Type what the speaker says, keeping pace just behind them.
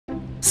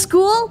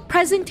School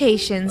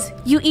presentations.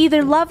 You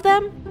either love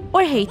them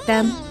or hate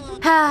them.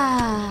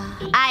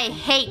 I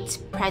hate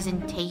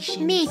presentations.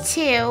 Me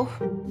too.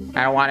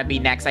 I don't want to be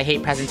next. I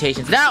hate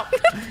presentations. No!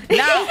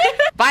 No!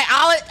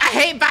 Biology! I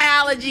hate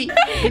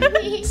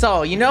biology!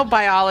 So, you know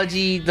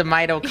biology, the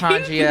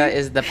mitochondria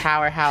is the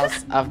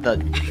powerhouse of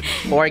the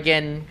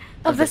organ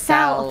of the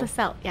cell. Of the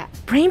cell, yeah.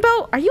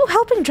 Rainbow, are you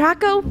helping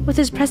Draco with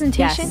his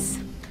presentation? Yes.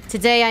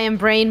 Today I am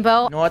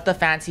Brainbow. You know what the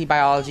fancy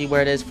biology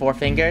word is for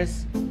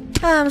fingers?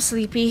 I'm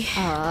sleepy.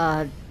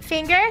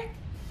 Finger?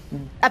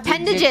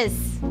 Appendages.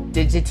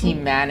 Digiti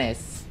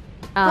manus.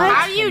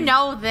 How do you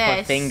know For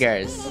this?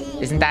 fingers.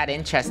 Isn't that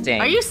interesting?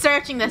 Are you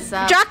searching this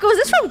up? Draco, is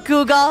this from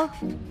Google?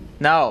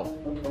 No.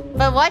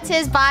 But what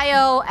is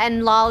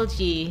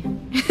bioanalogy?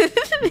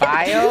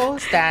 Bio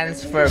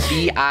stands for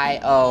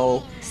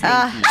B-I-O.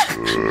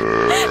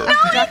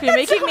 Draco, you're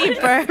making me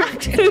burp.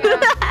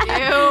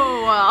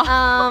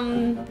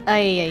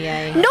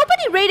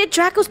 Nobody rated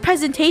Draco's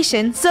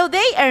presentation, so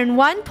they earn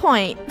 1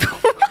 point. I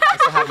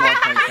still have more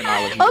points than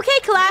all of you. Okay,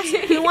 class,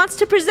 who wants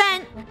to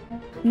present?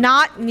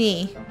 Not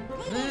me.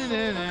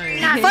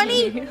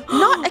 Funny,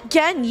 not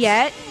again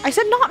yet. I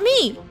said not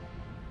me.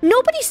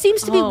 Nobody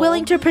seems to be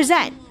willing to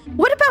present.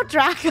 What about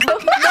Draco? No!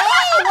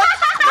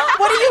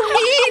 What do you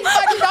mean?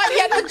 I'm not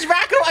yet with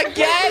Draco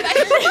again.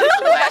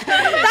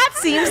 That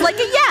seems like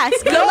a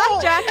yes. Good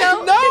luck,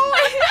 Draco. No.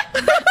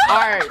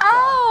 Art.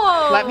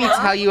 Oh. Let me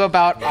tell you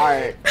about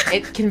art.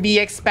 It can be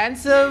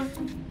expensive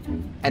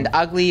and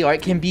ugly, or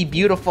it can be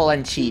beautiful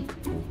and cheap.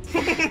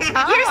 You're so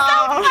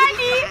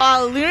funny.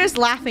 Oh, Luna's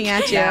laughing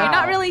at you. Yeah. You're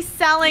not really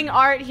selling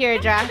art here,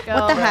 Draco.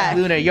 What the heck?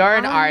 Luna, you're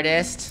an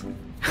artist.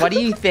 What do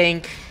you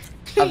think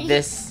of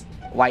this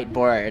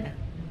whiteboard?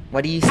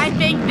 What do you I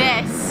think? think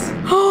this.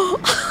 Luna,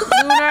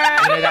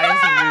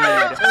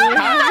 that is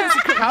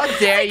rude. How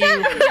dare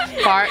you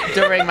fart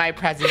during my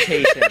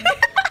presentation?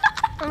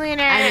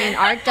 Lunar. I mean,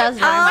 art does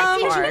run Why my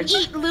did forge. you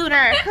eat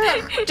Lunar?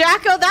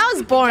 Draco, that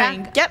was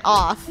boring. Get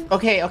off.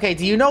 Okay,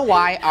 do you know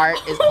why art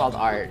is called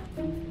art?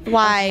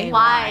 Why?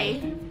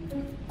 Why?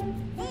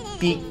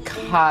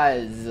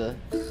 Because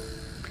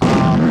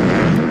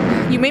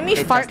You made me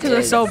fart just because it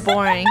was so is.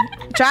 boring.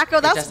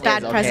 Draco, that was just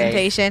bad is, okay?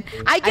 presentation.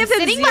 I give him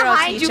sitting 0,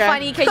 behind you, teacher.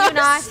 Funny. Can you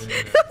not?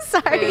 I'm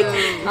sorry.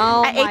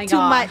 Oh I ate too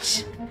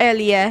much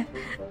earlier.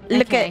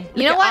 Look Okay. at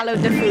You know what? all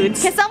of the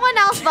foods. Can someone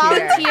else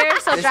volunteer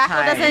so This Draco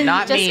time, doesn't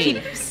not just me. keep...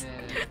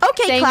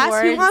 Okay, saying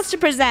class, who words? wants to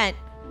present?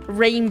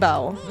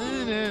 Rainbow.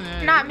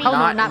 Not me. Oh, no,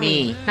 Not not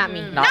me. me. Not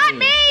me. Not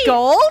me.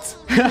 Gold?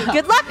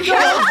 Good luck, Gold.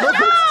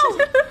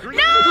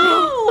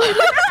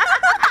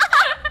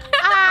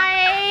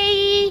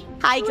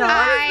 Hi,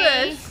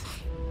 Gold.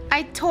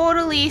 I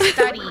totally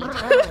studied.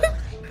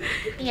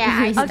 Yeah,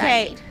 I studied.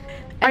 Okay.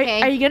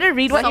 Okay. Are you gonna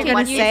read what So you're gonna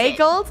what is say, it?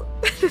 Gold?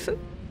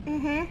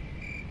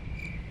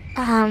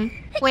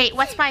 Wait,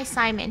 what's my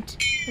assignment?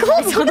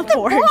 Gold's on the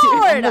board.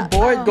 On the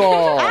board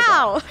goal.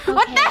 Ow.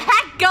 What the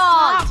heck,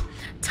 God?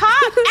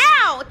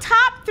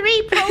 Top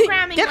 3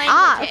 programming Get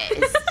off.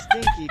 languages.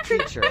 Stinky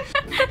teacher.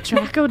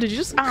 Draco, did you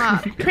just?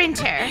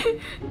 Printer.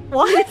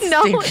 What?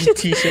 No. Stinky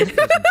teacher.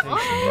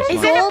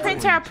 Is it a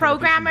printer a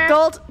programmer?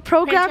 Gold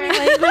programming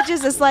Printer.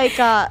 languages is like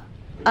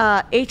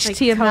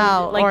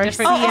HTML like or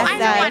different- Oh, CSS. I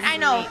know one. I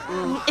know.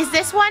 Is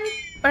this one?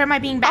 Or am I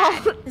being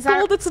bad? Is that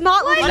Gold, it's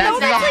not like That's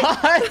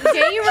not.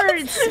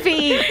 Gamer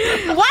speak.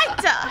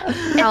 what?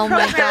 Oh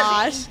my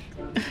gosh.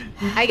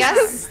 I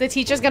guess the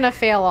teacher's gonna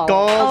fail all.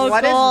 Gold. Oh,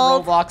 What is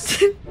Gold.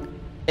 Roblox?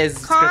 Is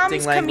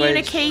scripting Comms language?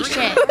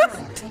 communication.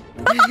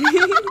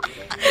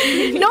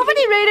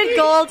 Nobody rated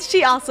Gold.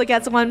 She also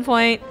gets 1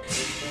 point.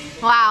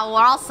 Wow,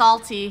 we're all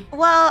salty.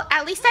 Well,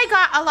 at least I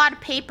got a lot of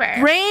paper.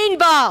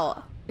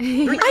 Rainbow.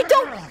 I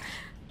don't.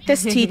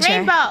 This teacher.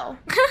 Rainbow.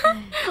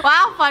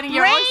 Wow, Funny,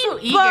 you're always so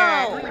eager.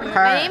 Rainbow.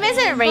 My name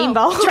isn't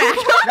Rainbow. No!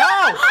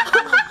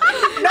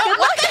 No,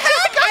 what the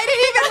heck? I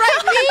didn't even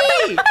write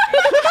me!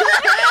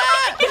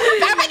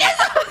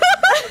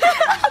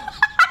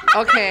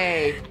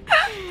 Okay.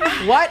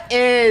 What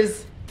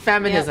is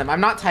feminism?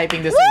 I'm not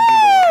typing this in Google.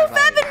 Woo! I'm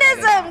writing it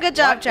Feminism. down. Good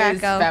job, What is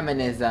Draco.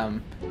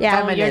 feminism? Yeah,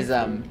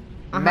 Feminism.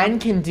 Men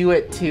can do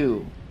it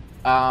too.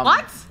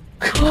 What?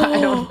 I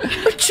don't.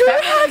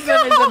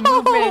 Feminism is a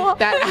movement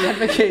that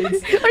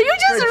advocates. Are you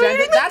just for reading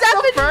gender. the That's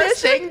the definition?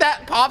 first thing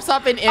that pops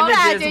up in yeah,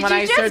 images did when you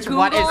I just search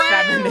what is Google it?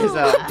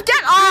 feminism.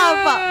 Get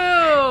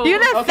off. You're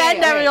gonna offend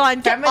Okay. everyone.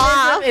 Get Feminism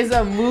off. is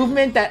a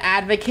movement that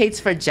advocates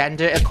for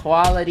gender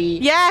equality.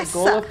 Yes. The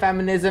goal of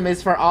feminism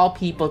is for all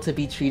people to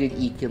be treated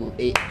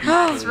equally.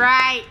 That's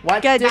right.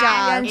 What Good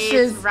job.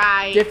 differentiates,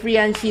 Right.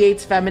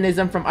 differentiates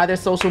feminism from other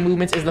social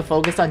movements is the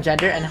focus on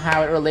gender and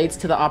how it relates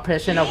to the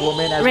oppression of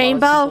women as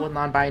Rainbow. well as people with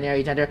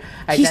non-binary gender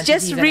He's identities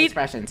just and read-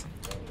 expressions.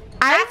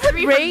 I would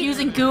Three from rate.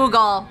 using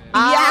Google.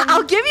 Yeah,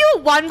 I'll give you a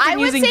 1 for I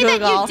would using say Google.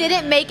 that you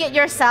didn't make it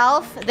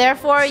yourself,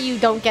 therefore you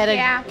don't get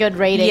a good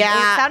rating.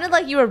 Yeah. It sounded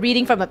like you were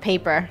reading from a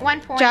paper.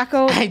 1 point.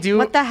 Draco, I do.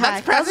 What the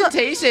heck? That's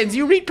presentations.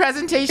 You read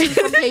presentations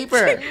from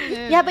paper.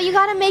 Yeah, but you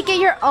gotta make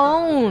it your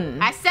own.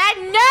 I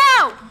said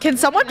no. Can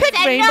someone pick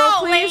said Rainbow, no,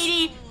 please?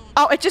 lady.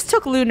 Oh, it just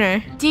took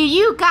Lunar. Do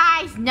you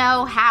guys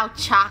know how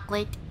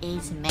chocolate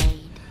is made?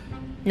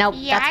 Nope,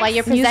 that's why you're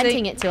Using-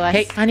 presenting it to us.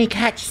 Hey, honey,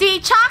 catch. See,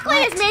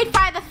 chocolate is made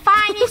by the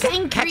finest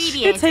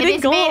ingredients. hitting It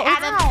is made gold.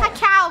 out of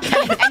cacao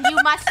beans, and you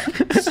must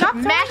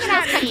mash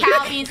those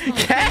cacao beans to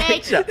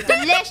make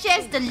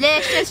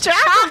delicious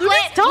chocolate.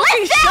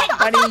 Listen!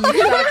 Honey,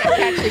 you suck at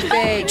catching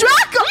things.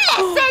 Draco!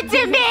 Listen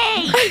to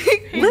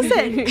me!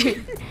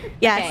 Listen.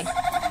 Yes.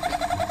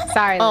 Okay.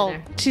 Sorry, Oh,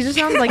 Lunar. she just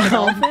sounds like a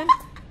dolphin.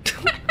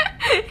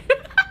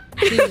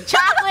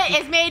 Chocolate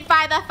is made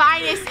by the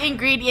finest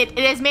ingredient.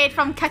 It is made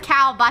from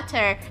cacao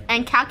butter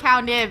and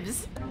cacao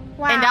nibs.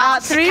 Wow. And all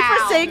 3 cacao.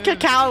 for saying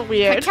cacao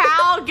weird.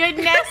 Cacao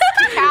goodness,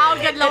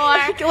 cacao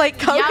galore. Like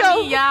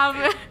cocoa. Yummy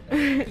yum.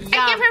 I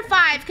give her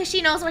 5 because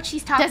she knows what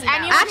she's talking Does about.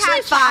 anyone Actually,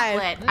 have 5.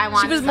 chocolate? I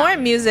want She was some. more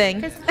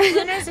amusing.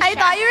 Lunar's a I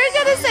thought chef. you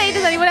were gonna say,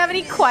 does anyone have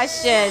any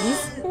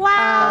questions?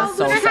 Wow,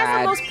 so Lunar has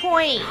sad. the most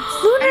points.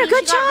 Lunar,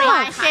 good she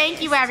got job.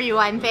 Thank you,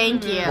 everyone.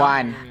 Thank you.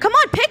 1. Come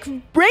on, pick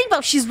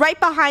Rainbow. She's right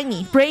behind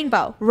me.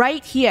 Rainbow,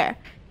 right here.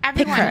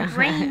 Everyone, her.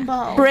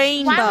 rainbow.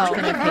 Rainbow. Why would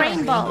you pick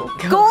rainbow?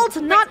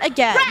 Gold, not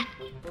again.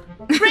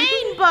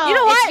 Rainbow. You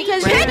know what? It's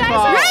Because easy. pick Doing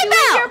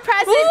Rainbow. your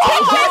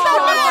presentation.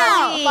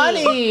 Whoa.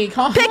 Funny,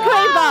 come Pick on.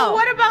 Rainbow.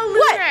 What about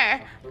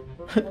Lunar?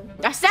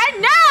 I said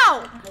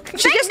no. She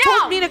Said just no.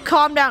 told me to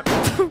calm down.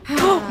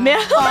 Man,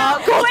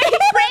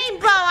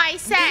 Rainbow, I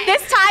said.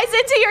 This ties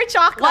into your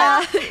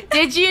chocolate.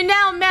 Did you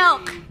know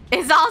milk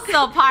is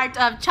also part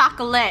of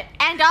chocolate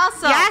and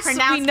also Yes,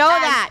 pronounced we know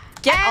as that.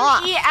 Get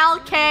off.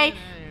 M-E-L-K,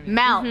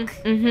 milk.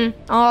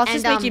 Oh, it's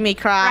just And, making me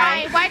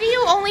cry. Why do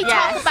you only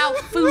talk Yes. about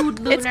food,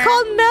 Lunar? It's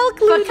called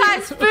milk, Lunar.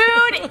 Because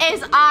food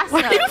is awesome.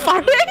 Why are you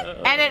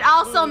farting? And it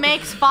also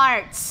makes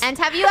farts. And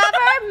have you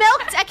ever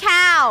milked a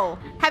cow?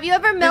 Have you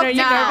ever Lunar, milked are a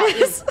you cow?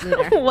 nervous?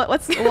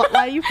 Why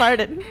are you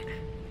farting?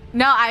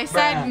 No, I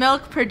said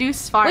milk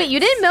produced farts. Wait, you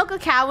didn't milk a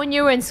cow when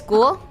you were in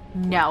school?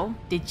 No,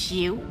 did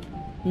you?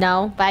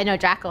 No, but I know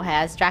Draco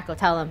has. Draco,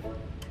 tell him.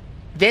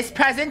 This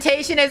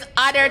presentation is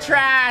utter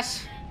trash.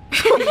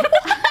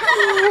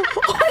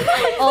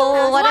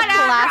 Oh, what a Whatever,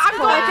 class I'm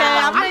going, Okay,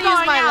 I'm gonna use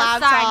going my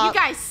outside. laptop. You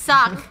guys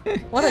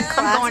suck. What a class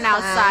I'm going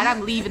outside.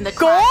 I'm leaving the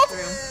Gold?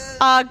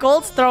 classroom.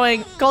 Gold's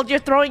throwing. Gold, you're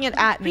throwing it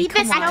at me. Read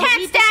this Come on. note. I can't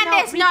Read this stand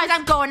note, this read noise.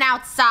 I'm going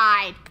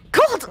outside.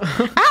 Gold!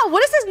 Ow,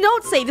 what does this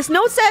note say? This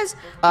note says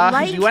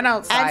like you went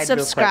outside and real quick.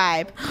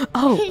 subscribe.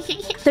 Oh,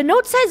 the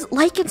note says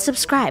like and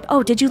subscribe.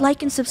 Oh, did you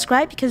like and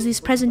subscribe because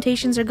these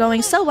presentations are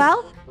going so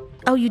well?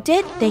 Oh, you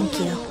did? Thank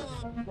you.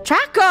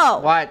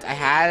 Traco! What? I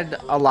had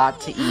a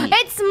lot to eat.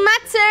 It's my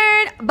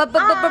turn.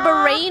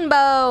 Rainbow.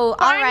 All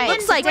right.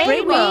 Looks like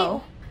Today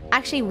rainbow.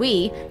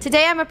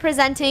 Today I'm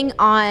presenting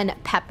on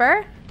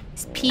pepper.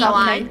 It's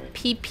on.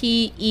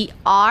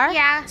 P-P-E-R.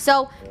 Yeah.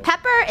 So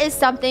pepper is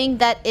something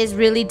that is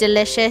really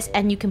delicious,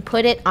 and you can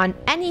put it on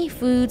any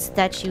foods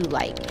that you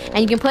like,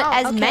 and you can put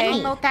as okay.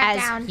 many Note that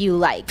as down. you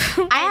like.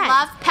 I And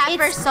love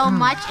pepper it's so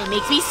much. It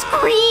makes me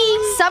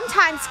scream.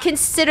 sometimes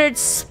considered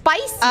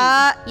spicy.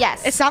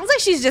 Yes. It sounds like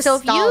she's just So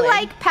if you stalling.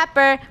 like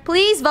pepper,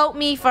 please vote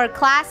me for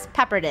class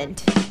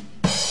pepperland.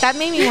 that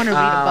made me want to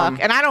read a book,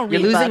 and I don't read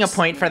You're losing books. a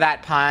point for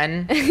that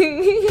pun.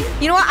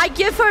 You know what? I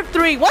give her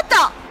 3. What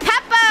the?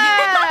 Pepper!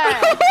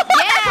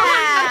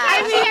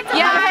 yeah! You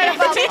ever heard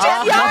about She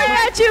just yelled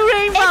at you,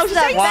 Rainbow. It's She's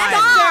like,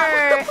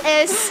 the stop.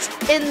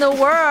 best in the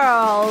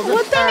world.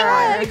 What the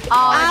heck?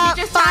 Oh,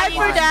 she just 5 told me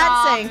for to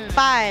dancing. stop.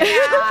 5.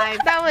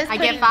 That was I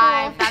pretty get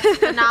 5. cool. That's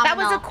phenomenal. That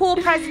was a cool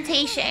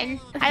presentation.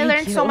 I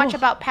learned so much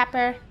about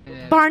pepper.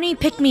 Barney,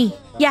 pick me.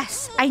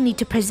 Yes, I need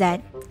to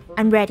present.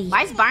 I'm ready.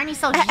 Why is Barney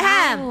so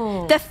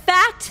Ahem. The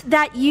fact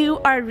that you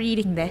are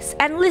reading this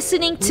and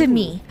listening to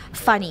me,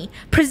 funny,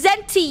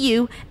 present to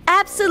you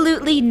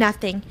absolutely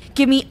nothing.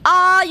 Give me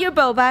all your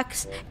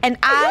Bobucks, and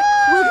I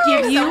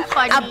will give you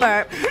funny. a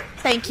burp.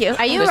 Thank you.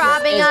 Are you This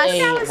robbing is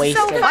us? a waste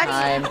of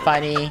time.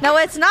 Funny. No,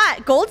 it's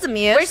not. Gold's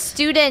amused. We're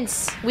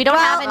students. We don't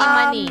have any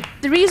money.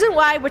 The reason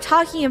why we're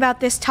talking about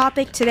this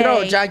topic today.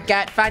 Bro, Jug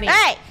got funny.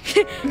 Hey!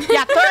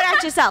 Yeah, throw it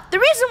at yourself. The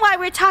reason why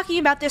we're talking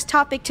about this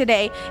topic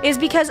today is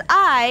because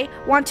I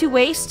want to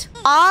waste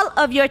all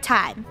of your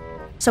time.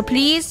 So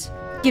please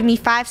give me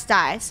 5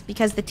 stars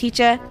because the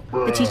teacher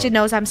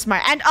knows I'm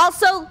smart. And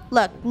also,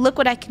 look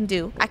what I can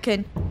do. I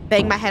can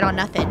bang my head on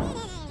nothing.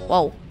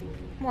 Whoa.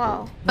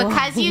 Whoa.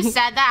 Because you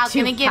said that, I was Two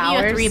gonna give you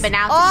a powers. 3, but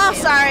now Oh, it's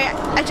a 2. sorry.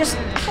 I just.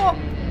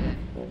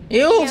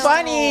 Ew,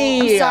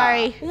 funny. I'm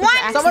sorry. One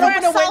Someone for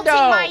open a assaulting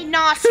window. my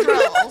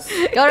nostrils.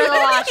 Go to the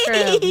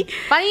washroom.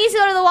 Funny needs to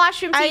go to the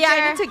washroom, teacher. Yeah,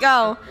 I need to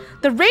go.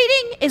 The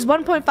rating is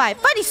 1.5.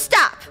 Funny,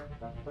 stop.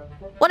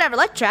 Whatever.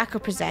 Let Draco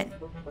present.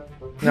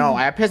 No,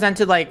 I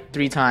presented like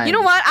 3 times. You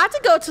know what? I have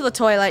to go to the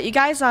toilet. You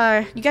guys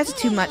are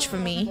too much for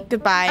me.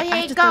 Goodbye. I Okay,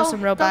 have to go. throw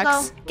some Robux.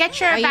 Go. Get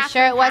your Are you bathroom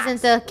sure it pass.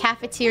 wasn't the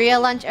cafeteria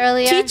lunch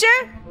earlier? Teacher,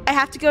 I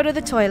have to go to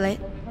the toilet.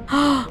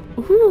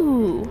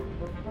 Ooh.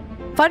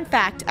 Fun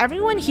fact,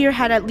 everyone here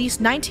had at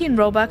least 19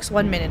 Robux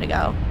 1 minute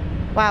ago.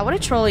 Wow, what a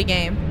trolley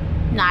game.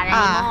 Not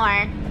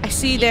anymore. I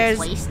see You there's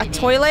just wasted a it.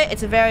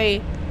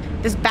 toilet.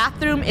 This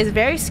bathroom is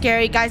very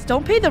scary. Guys,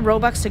 don't pay the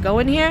Robux to go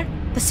in here.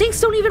 The sinks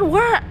don't even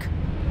work.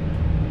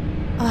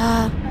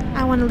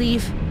 I want to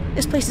leave.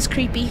 This place is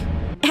creepy.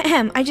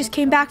 I just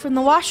came back from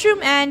the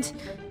washroom and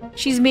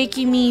she's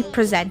making me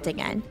present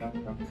again.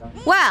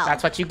 Well.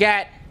 That's what you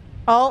get.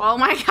 Oh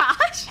my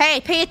gosh.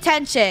 Hey, pay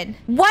attention.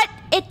 What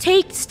it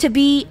takes to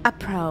be a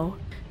pro.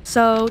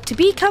 So to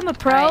become a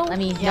pro, All right, let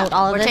me note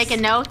all of We're this.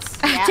 taking notes.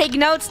 Yeah. take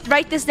notes,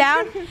 write this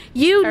down.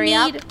 You Hurry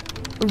up. need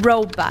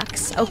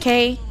Robux,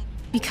 okay?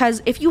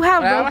 Because if you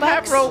have I don't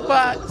have Robux,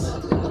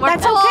 Robux.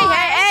 that's poor.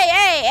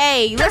 okay.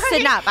 Hey,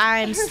 listen up.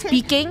 I'm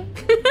speaking.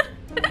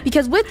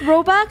 Because with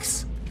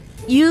Robux,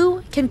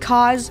 you can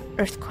cause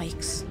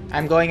earthquakes.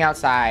 I'm going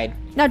outside.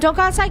 No, don't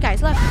go outside,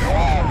 guys. Look.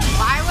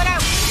 Why would I?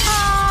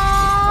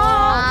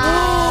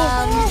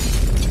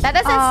 That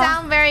doesn't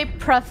sound very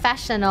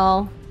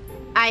professional.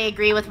 I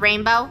agree with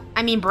Rainbow.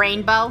 I mean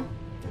Brainbow.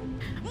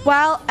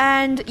 Well,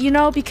 and you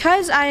know,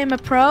 because I am a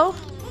pro.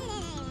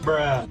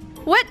 Bruh.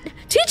 What?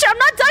 Teacher, I'm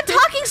not done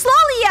talking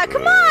slowly yet.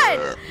 Come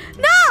on.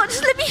 No,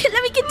 just let me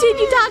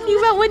continue talking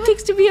about what it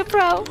takes to be a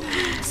pro.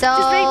 So,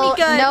 Just make me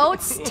good.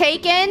 notes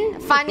taken.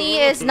 Funny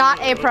is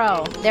not a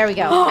pro. There we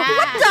go. What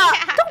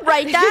the? Don't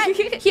write that.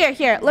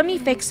 Here, let me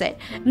fix it.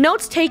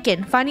 Notes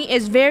taken. Funny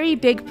is very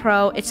big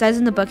pro. It says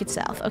in the book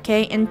itself,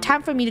 okay? And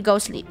time for me to go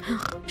sleep.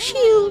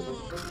 Shoo.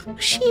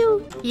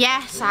 Shoo.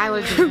 Yes, I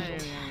would do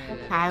it.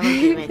 I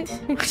would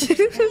do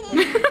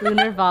it.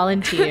 Lunar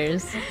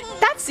volunteers.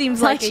 That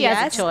seems Like like she a has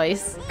yes. a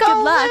choice. Go,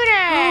 Good luck.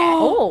 Lunar.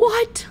 Oh.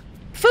 What?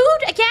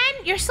 Food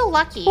again? You're so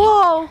lucky.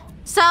 Whoa.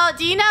 So,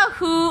 do you know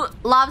who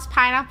loves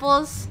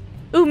pineapples?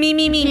 Ooh, me. You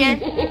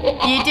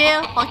do?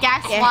 Well,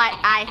 guess what?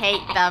 I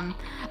hate them.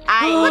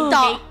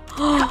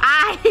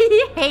 I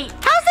hate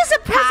How's this a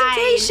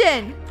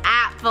presentation?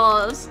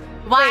 apples.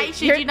 Why Wait,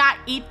 should you're- you not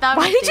eat them?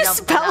 Why did They you don't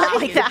spell it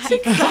belong like in that? I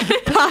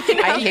hate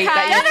that you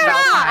Because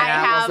spell I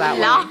pineapples have that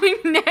way. long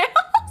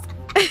nails.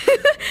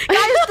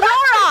 Guys, throw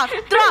her off.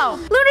 Throw.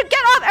 Luna,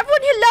 get off.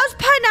 Everyone here loves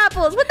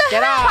pineapples. What the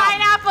Get hell? off.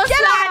 Pineapple Get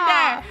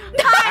slander.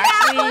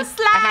 Pineapple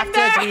Actually, I have to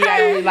slander. agree. I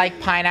really like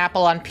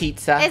pineapple on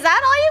pizza. Is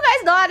that all you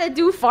guys know how to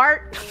do?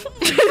 Fart?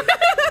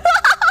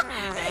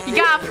 You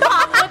got a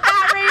problem with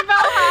that, Rainbow,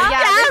 huh?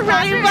 this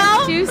Rainbow.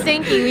 classroom is too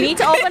stinky. We need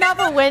to open up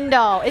a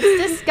window. It's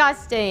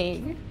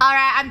disgusting. All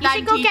right, I'm You done,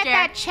 should go get teacher.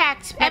 that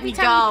checked. Let Every me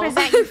time go. you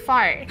present, you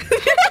fart.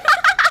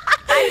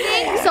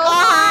 So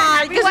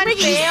Ah, it just everyone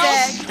makes me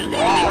fails sick.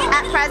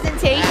 at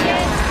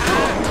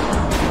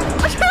presentation.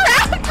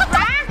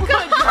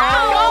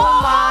 Oh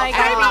my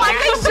I know, I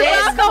think This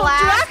Draco-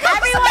 class, Draco-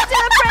 everyone to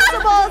the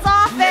principal's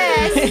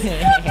office.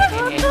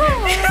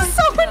 This is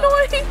so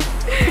annoying.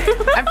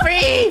 I'm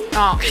free.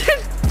 Oh.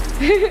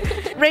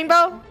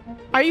 Rainbow,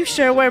 are you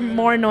sure we're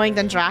more annoying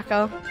than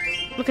Draco?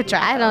 Look at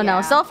Draco. I don't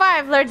know. So far,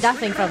 I've learned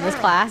nothing from this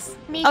class.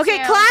 Me Okay,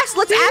 too. class,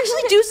 let's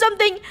actually do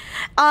something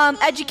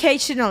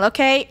educational,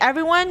 okay?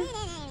 Everyone,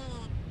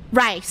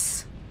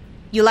 rice.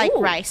 You like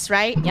Ooh. rice,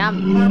 right?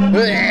 Yum.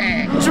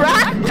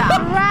 Draco!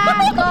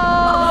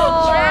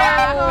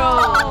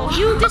 Draco!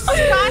 You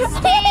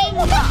disgusting!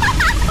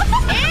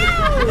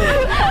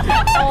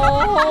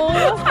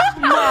 Oh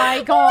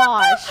my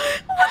gosh.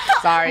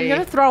 Sorry. I'm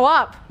gonna throw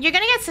up. You're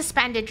gonna get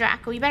suspended,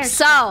 Draco. You better.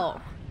 So,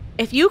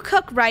 if you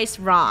cook rice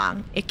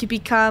wrong, it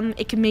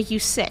can make you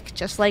sick,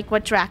 just like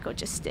what Draco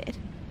just did.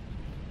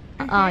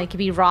 Oh, it could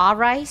be raw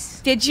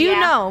rice. Did you Yeah.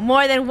 know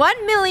more than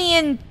 1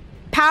 million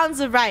pounds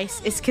of rice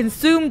is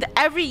consumed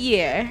every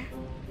year?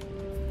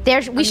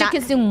 We should not-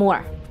 consume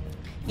more.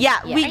 Yeah,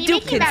 Are we you do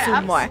making that consume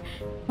up? more.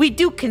 We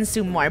do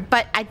consume more,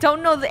 but I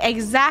don't know the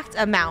exact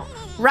amount.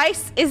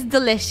 Rice is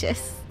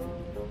delicious.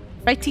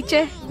 Right,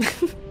 teacher?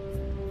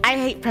 I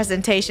hate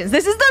presentations.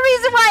 This is the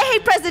reason why I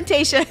hate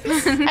presentations.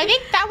 I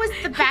think that was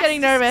the best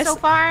getting nervous. so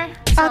far.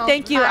 Oh, So,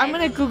 thank you. I'm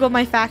 5. gonna Google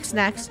my facts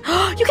next.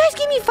 You guys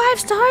gave me 5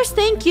 stars.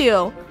 Thank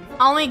you.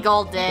 Only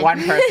Gold did.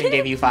 One person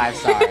gave you 5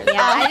 stars.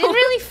 Yeah, I didn't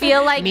really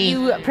feel like Me.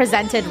 you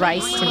presented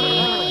rice to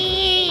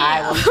me.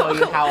 I will show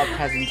you how a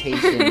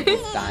presentation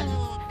is done.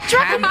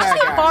 Hamburger.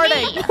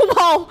 Farting.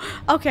 Whoa.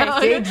 Okay.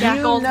 Did Yeah,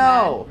 you Gold's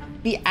know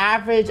the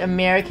average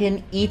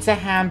American eats a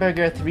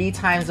hamburger 3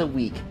 times a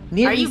week?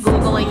 Nearly Are you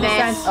Googling 60%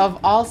 this? of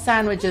all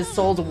sandwiches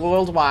sold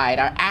worldwide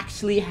are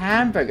actually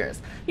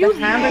hamburgers. The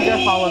Hamburger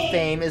Hall of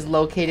Fame is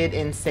located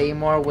in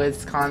Seymour,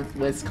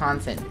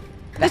 Wisconsin.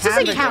 The This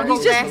doesn't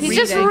hamburger count. He's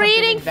just have been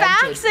reading invented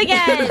facts in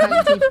again. the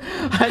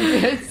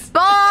 1900s.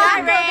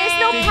 Draco, there's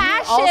no Did you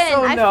passion.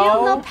 also I know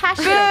feel no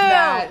passion.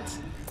 that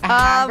a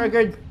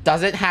hamburger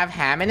doesn't have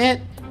ham in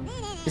it?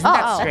 Isn't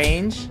that Oh.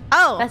 strange?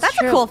 Oh, That's that's a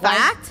true. cool Why-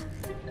 fact.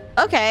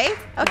 Okay.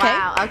 Okay.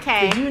 Wow,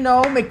 okay. Did you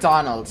know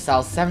McDonald's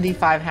sells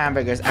 75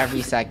 hamburgers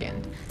every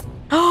second?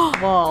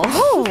 Whoa.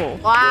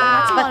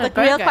 Wow. But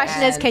the real burger.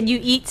 question is, And- can you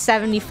eat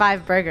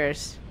 75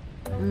 burgers?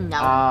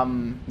 No.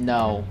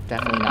 No,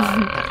 definitely not.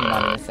 Definitely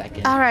not in a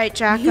second. All right,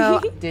 Draco.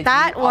 Did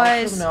That you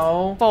was also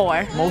know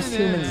 4. most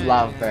humans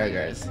love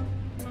burgers?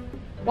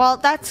 Well,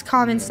 that's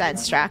common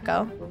sense,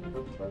 Draco.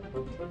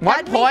 1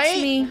 That makes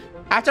point? me-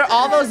 After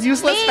all those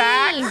useless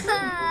facts?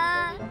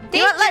 You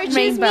know what, let Choose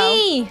Rainbow.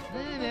 me.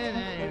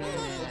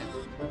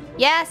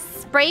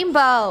 Yes,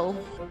 Rainbow.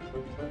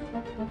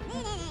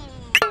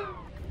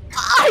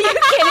 Are you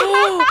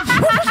kidding?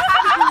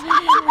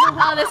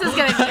 Oh, this is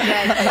gonna be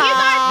good. You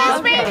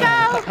got this,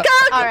 Rainbow.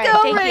 All right,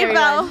 Go, thank you,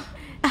 Rainbow. everyone.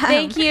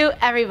 Thank you,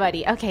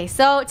 everybody. Okay,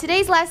 so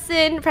today's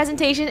lesson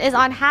presentation is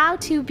on how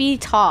to be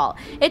tall.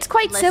 It's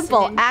quite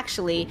simple, Listen.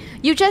 actually.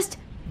 You just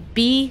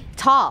be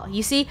tall.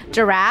 You see,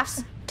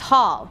 giraffes,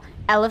 tall.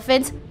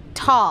 Elephants,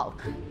 tall.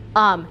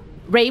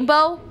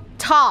 Rainbow,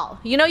 tall.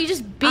 You know, you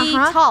just be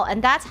tall,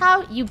 and that's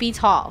how you be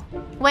tall.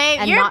 Wait,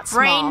 And you're not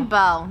small.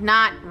 rainbow,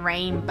 not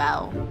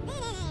rainbow.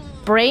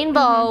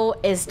 Rainbow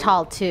is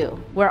tall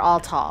too. We're all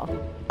tall.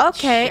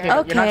 Okay, okay.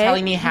 You're not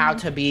telling me how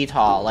to be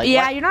tall. Like,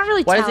 Yeah, you're not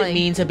really What does it telling.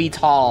 mean to be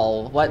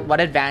tall? What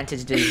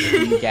advantage do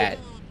you get?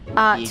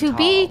 To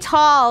be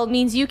tall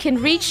means you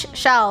can reach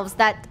shelves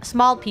that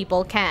small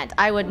people can't.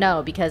 I would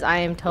know because I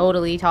am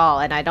totally tall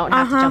and I don't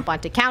have to jump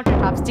onto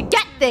countertops to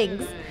get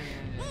things.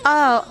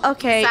 Oh,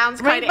 okay.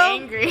 Sounds quite Rainbow?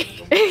 angry.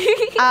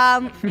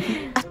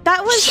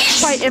 That was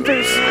quite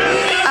interesting.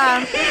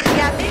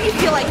 Yeah, made me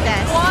feel like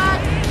this.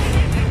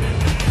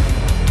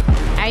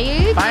 Are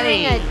you Funny.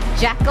 doing a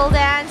jackal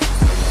dance?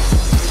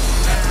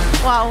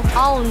 Wow.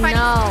 Oh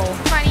no.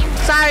 Funny.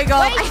 Sorry,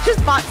 girl. Wait. I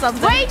just bought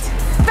something. Wait!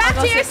 Back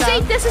I'll to go your sit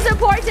down. seat. This is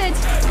important.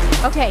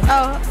 Okay.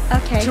 Oh,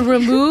 okay. To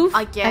remove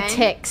Again? a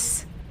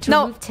ticks. To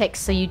No. remove ticks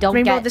so you don't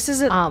Rainbow, get. this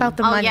isn't about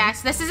the Oh money.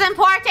 yes, this is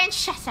important.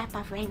 Shut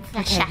up, Rainbow.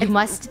 Okay, you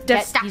must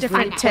get Stop these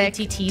different really Tick,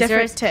 pointy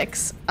different teasers.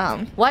 ticks.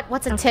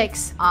 What's a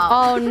ticks? Oh.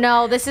 Oh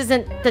no, this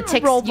isn't the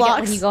ticks you get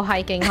when Roblox. you go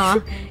hiking, huh?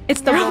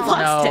 It's the Roblox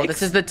No, ticks.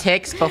 this is the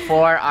ticks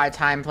before our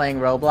time playing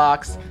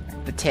Roblox.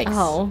 The ticks.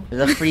 Oh.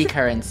 The free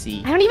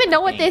currency I don't even know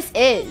what this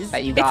is.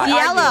 that you got.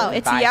 yellow. to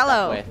It's buy stuff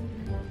yellow. with.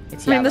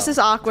 It's I mean, yellow. this is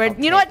awkward.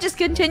 You know what? Just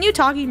continue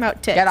talking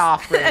about ticks. Get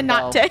off, and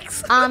not Rainbow.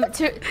 ticks.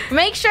 To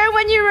make sure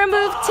when you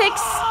remove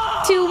ticks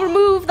to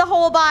remove the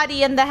whole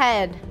body and the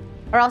head,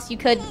 or else you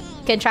could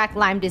contract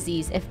Lyme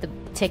disease if the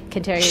tick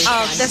continues.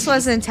 Oh, this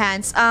was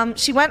intense.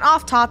 She went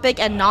off topic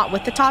and not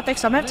with the topic,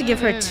 so I'm gonna have to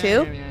give her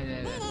 2.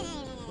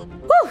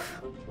 Whew.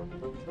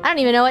 I don't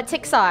even know what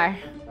ticks are.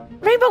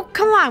 Rainbow,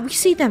 come on, we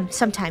see them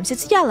sometimes.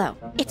 It's yellow.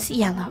 It's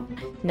yellow.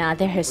 Nah,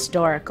 they're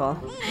historical.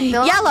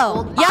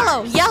 Yellow,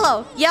 yellow,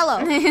 yellow,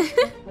 yellow.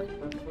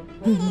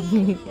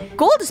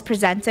 Gold is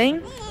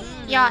presenting.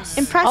 Yes.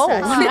 Impress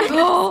us.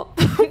 Oh.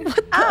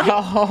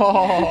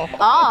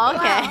 Oh,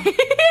 okay.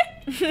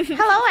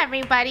 Hello,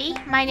 everybody.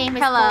 My name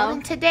is Hello. Gold,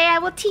 and today I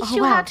will teach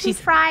you wow, how to she's-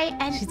 fry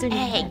an she's doing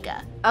egg. Okay,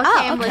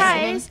 I'm listening.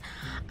 Guys,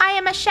 I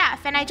am a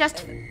chef, and I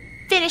just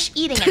finished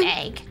eating an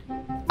egg.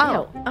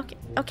 Oh, okay,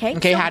 okay.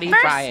 Okay, how do you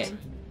fry First,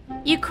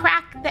 it? you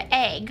crack the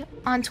egg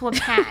onto a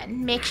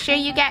pan. Make sure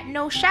you get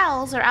no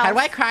shells, or else. How do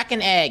I crack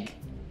an egg?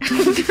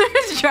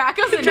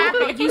 Draco's in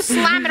Draco, you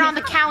slam it on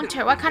the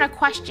counter. What kind of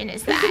question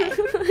is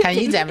that? Can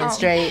you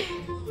demonstrate?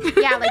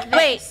 Yeah, like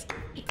this.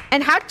 Wait,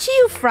 and how do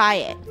you fry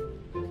it?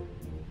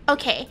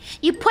 Okay,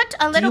 you put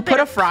a little you bit put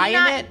a of fry in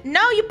peanut. it?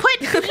 No, you put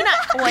peanut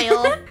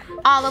oil,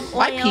 olive oil.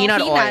 Why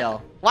peanut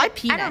oil? Why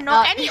peanut? I don't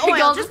know, any oil.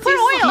 Gold, Just just put do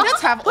oil.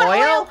 Peanuts have Put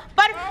oil?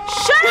 Butter.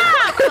 Shut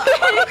up!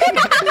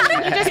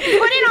 You just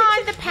put it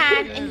on the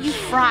pan and you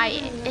fry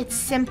it. It's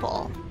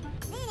simple.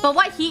 But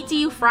what heat do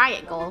you fry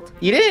it, Gold?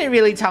 You didn't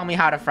really tell me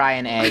how to fry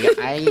an egg.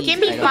 Give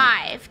me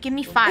 5. Give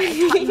me 5. I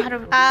taught you how to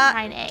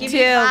fry an egg. 2,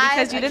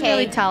 because you didn't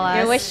really tell us.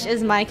 Your wish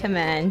is my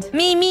command.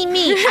 Me.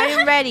 I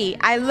am ready.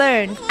 I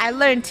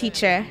learned,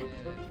 teacher.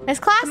 Is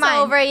class Come on.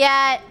 over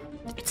yet?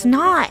 It's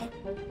not.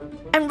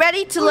 I'm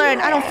ready to learn.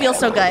 I don't feel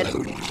so good.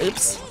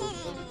 Oops.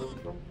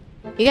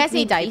 You guys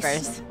need Peace.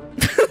 diapers.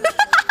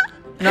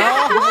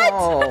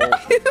 No.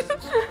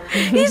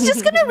 He's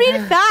just gonna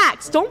read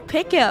facts. Don't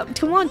pick him.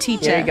 Come on,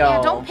 teacher. Here you go.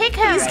 Yeah, don't pick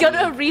him. He's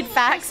gonna read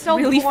facts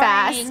really boring.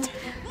 fast.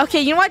 Okay,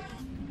 you know what?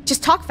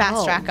 Just talk fast,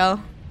 Oh. Draco.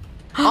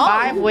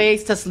 5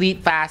 ways to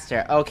sleep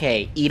faster.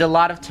 Okay, eat a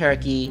lot of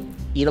turkey,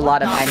 eat a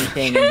lot of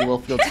anything, and you will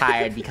feel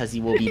tired because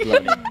you will be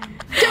bloated.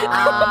 Turn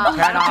off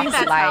that's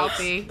the lights,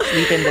 healthy.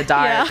 sleep in the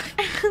dark.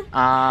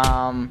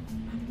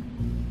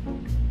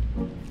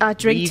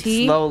 Drink Read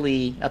tea.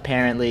 slowly,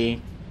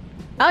 apparently.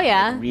 Oh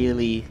yeah.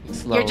 Really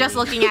slowly. You're just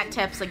looking at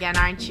tips again,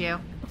 aren't you?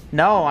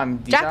 No,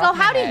 I'm. these are Draco, off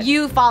my how do head.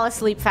 you fall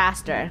asleep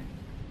faster?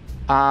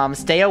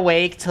 Stay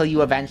awake till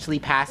you eventually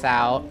pass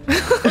out.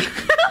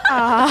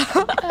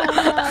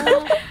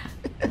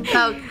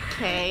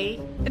 Okay.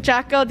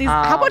 Draco,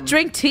 how about Um,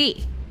 drink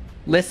tea?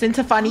 Listen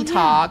to funny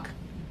talk.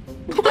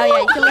 Oh yeah,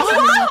 you can listen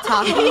to me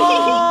talk.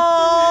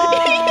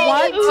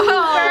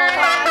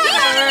 What?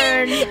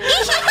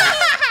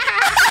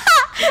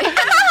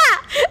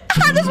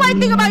 That's what I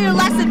think about your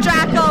lesson,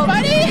 Draco.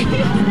 Buddy,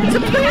 it's a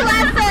pretty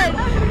lesson.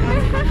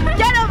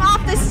 Get him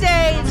off the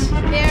stage.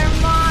 They're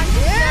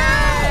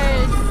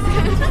monsters.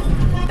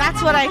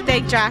 That's what I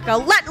think, Draco.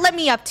 Let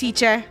me up,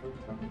 teacher.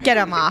 Get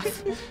him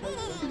off.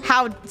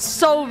 How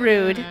so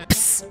rude.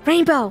 Psst,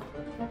 Rainbow.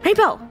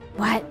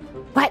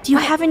 What? Do you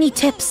have any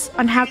tips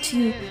on how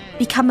to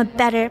become a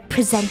better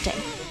presenter?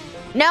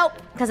 Nope,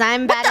 because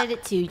I'm bad at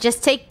it too.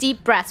 Just take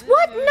deep breaths.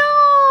 What? No.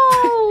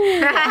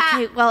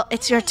 Okay, well,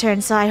 it's your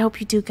turn, so I hope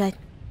you do good.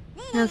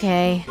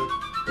 Okay.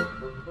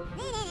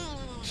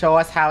 Show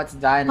us how it's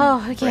done.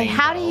 Oh, okay.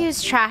 How to Rainbow.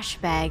 use trash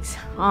bags?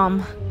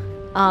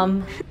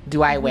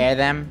 Do I wear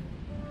them?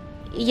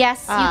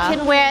 Yes, you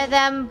can wear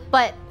them,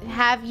 but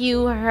have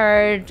you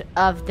heard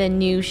of the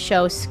new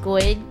show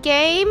Squid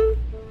Game?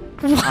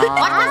 What does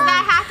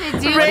that have to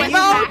do with Rainbow,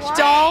 trash?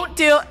 don't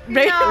do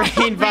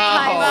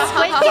Rainbow.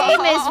 Squid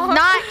Game is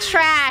not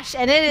trash,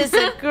 and it is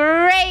a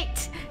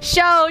great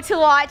show to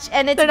watch,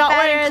 and it's They're not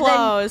better wearing than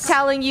clothes.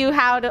 telling you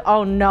how to.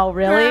 Oh no,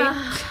 really?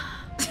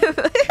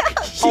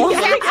 Oh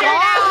my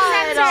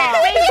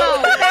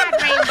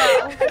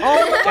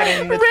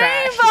Get in the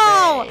trash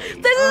Rainbow!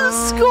 today. This is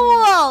a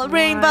school,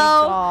 Rainbow.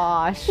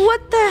 gosh.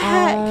 What the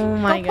heck? Oh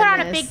my Go put on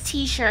a goodness. big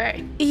T-shirt.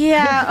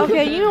 Yeah,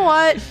 okay, you know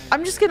what?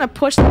 I'm just gonna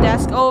push the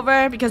desk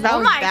over because that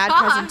was my bad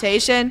gosh.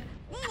 presentation.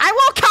 I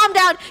won't calm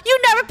down. You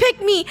never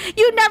pick me.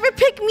 You never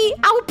pick me.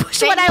 I will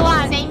push what I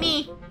want. Say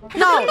me.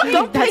 No,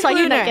 don't That's pick why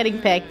you're Lunar. not getting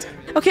picked.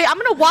 Okay, I'm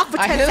gonna walk for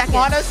 10 I just seconds.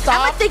 wanna I'm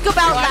stop gonna think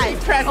about watching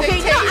life. Okay, no, I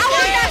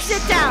presentation. want to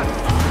sit down.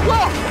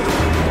 Look.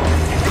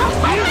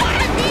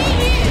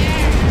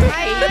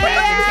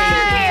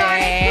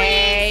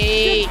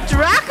 Hey.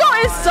 Draco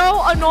is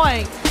so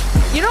annoying.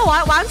 You know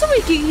what? Why don't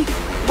we keep...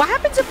 What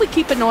happens if we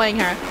keep annoying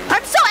her?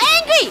 I'm so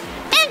angry!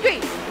 Angry!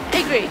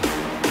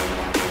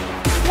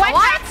 What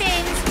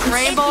happens?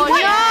 Rainbow.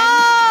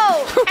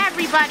 No!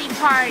 Everybody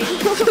party.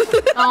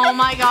 Oh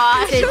my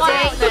gosh.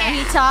 Today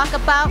we talk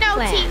about No,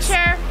 plants.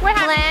 teacher. We're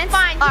having Plants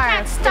fun. You are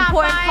can't an stop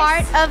important us.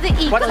 part of the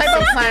ecosystem. What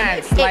type of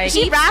plants? It Like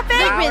keeps rapid? the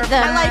flower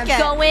rhythm I like it.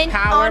 going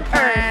Power on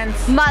plants.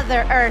 Earth,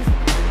 Mother Earth,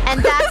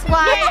 and that's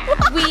why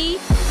we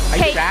Are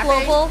you hate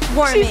rapping? global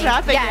warming. She's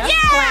rapping, Yes,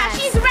 yeah. plants.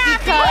 She's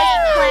rapping.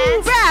 Because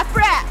plants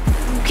Rap!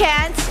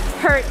 can't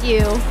hurt you.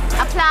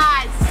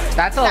 Applause.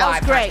 That's a That lie.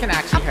 was great. Plants can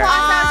actually hurt.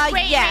 That was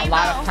great, yeah. A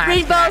lot of plants.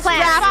 Rainbow's can actually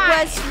rap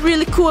hurt. was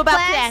really cool about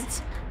Plants.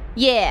 plants.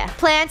 Yeah,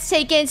 plants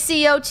take in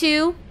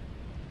CO2,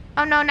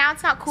 Oh no, now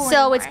it's not cool so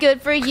anymore. it's good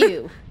for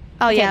you.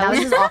 Oh Okay, yeah, now that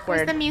this is Where's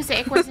awkward. the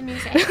music? Where's the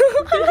music?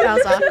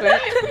 was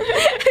awkward.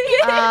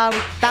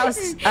 That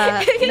was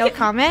no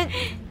comment.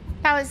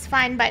 That was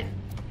fine, but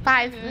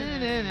 5.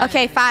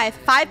 Okay, 5.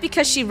 5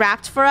 because she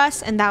rapped for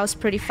us, and that was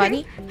pretty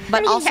funny.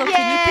 But also,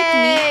 can you pick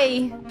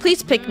me? Yay!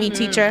 Please pick me,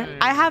 teacher.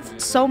 I have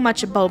so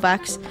much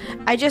Bobucks.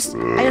 I just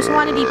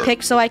want to be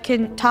picked so I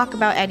can talk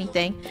about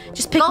anything.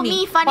 Just pick Go me.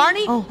 me, funny.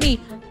 Barney? Oh.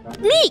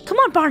 Me! Come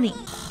on, Barney.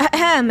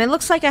 Ahem, it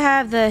looks like I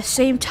have the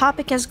same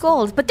topic as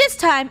gold, but this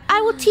time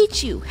I will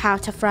teach you how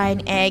to fry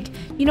an egg.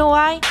 You know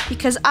why?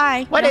 Because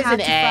I What know is how an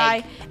to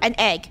egg? fry an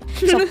egg.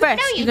 So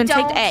first, you you're gonna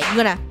take the don't. egg.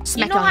 You're gonna You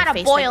smack know it on how your to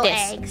face boil like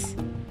this. eggs.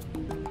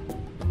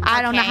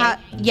 I don't know Okay. how.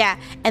 Yeah,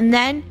 and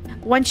then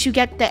once you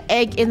get the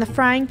egg in the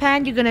frying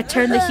pan, you're gonna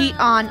turn the heat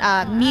on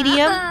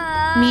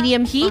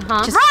medium heat.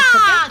 Uh-huh. Just to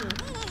cook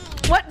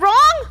it. What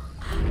wrong?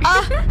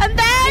 And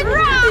then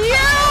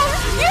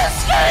you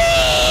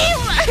scream.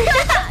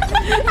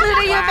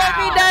 Luna, you make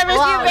me nervous.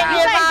 Wow, you make me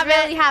you guys vomit.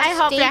 really have I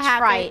hope stage that happens.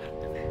 fright.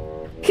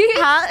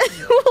 Huh?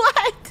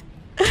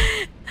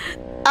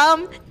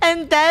 What?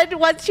 And then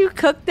once you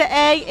cook the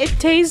egg, it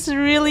tastes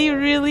really,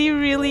 really,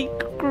 really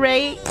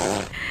great.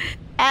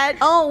 And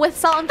Oh, with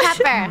salt and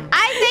pepper.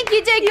 I think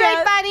you did great,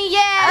 Yeah. Bunny.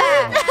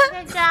 Yeah.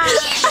 Good job.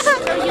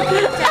 So you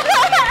cooked it.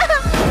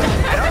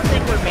 I don't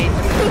think we're made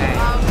to do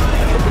that.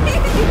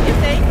 You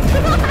think?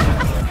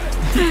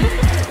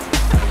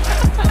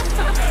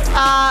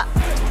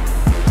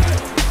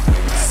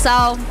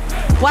 So,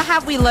 what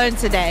have we learned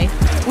today?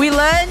 We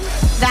learned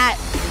that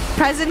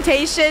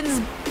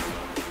presentations.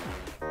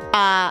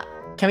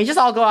 Can we just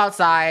all go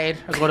outside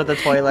or go to the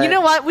toilet? You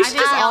know what? We should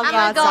just all I'm go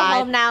gonna go outside.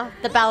 home now.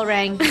 The bell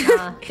rang.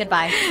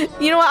 Goodbye.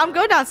 You know what? I'm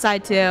going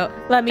outside too.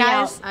 Let me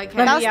Guys, out.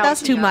 Okay.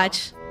 that's too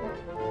much.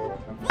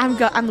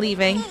 I'm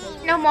leaving.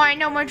 No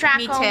more Draco.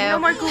 Me too. No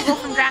more Google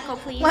from Draco,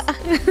 please.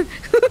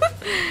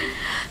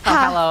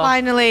 hello.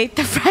 Finally,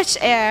 the fresh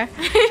air.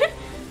 It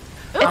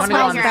wanna go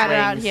smells on the better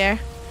out swings. here.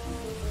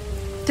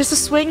 There's a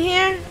swing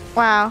here?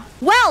 Wow.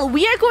 Well,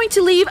 we are going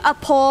to leave a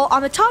poll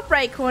on the top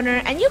right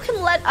corner, and you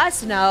can let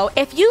us know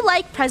if you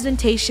like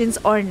presentations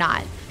or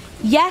not.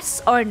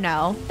 Yes or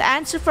no. The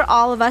answer for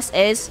all of us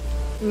is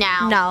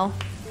No. no.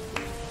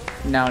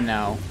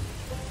 No.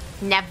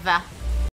 Never.